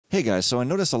Hey guys, so I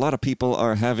noticed a lot of people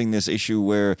are having this issue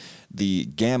where the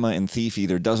gamma in Thief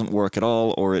either doesn't work at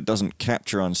all or it doesn't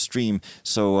capture on stream.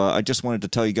 So I just wanted to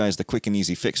tell you guys the quick and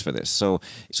easy fix for this. So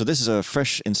this is a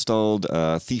fresh installed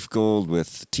Thief Gold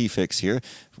with T-Fix here.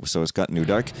 So it's got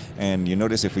NewDark. And you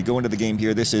notice if we go into the game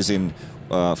here, this is in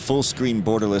full screen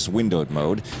borderless windowed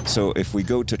mode. So if we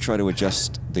go to try to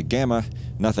adjust the gamma,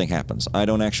 nothing happens. I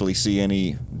don't actually see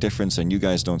any difference and you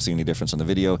guys don't see any difference in the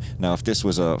video. Now if this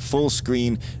was a full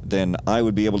screen, then I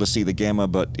would be able to see the gamma,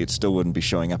 but it still wouldn't be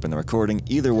showing up in the recording.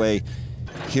 Either way,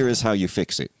 here is how you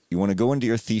fix it. You want to go into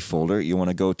your Thief folder, you want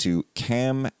to go to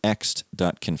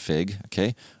camxt.config,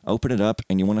 okay? Open it up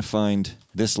and you want to find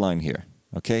this line here,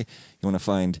 okay? You want to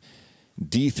find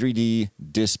D3D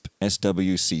DISP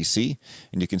SWCC,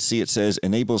 and you can see it says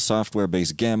enables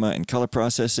software-based gamma and color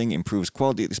processing, improves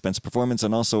quality at the expense of performance,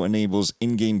 and also enables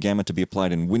in-game gamma to be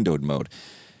applied in windowed mode.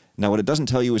 Now what it doesn't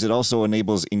tell you is it also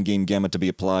enables in-game gamma to be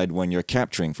applied when you're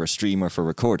capturing for stream or for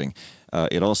recording.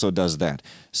 It also does that.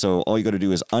 So all you got to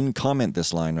do is uncomment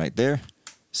this line right there,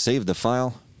 save the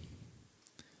file,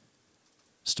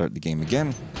 start the game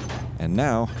again, and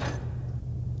now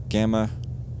gamma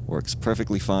works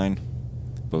perfectly fine,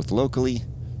 both locally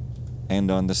and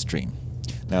on the stream.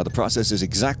 Now the process is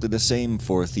exactly the same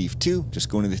for Thief 2. Just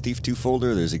go into the Thief 2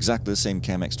 folder, there's exactly the same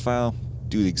camxt file,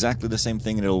 do exactly the same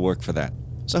thing and it'll work for that.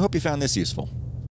 So I hope you found this useful.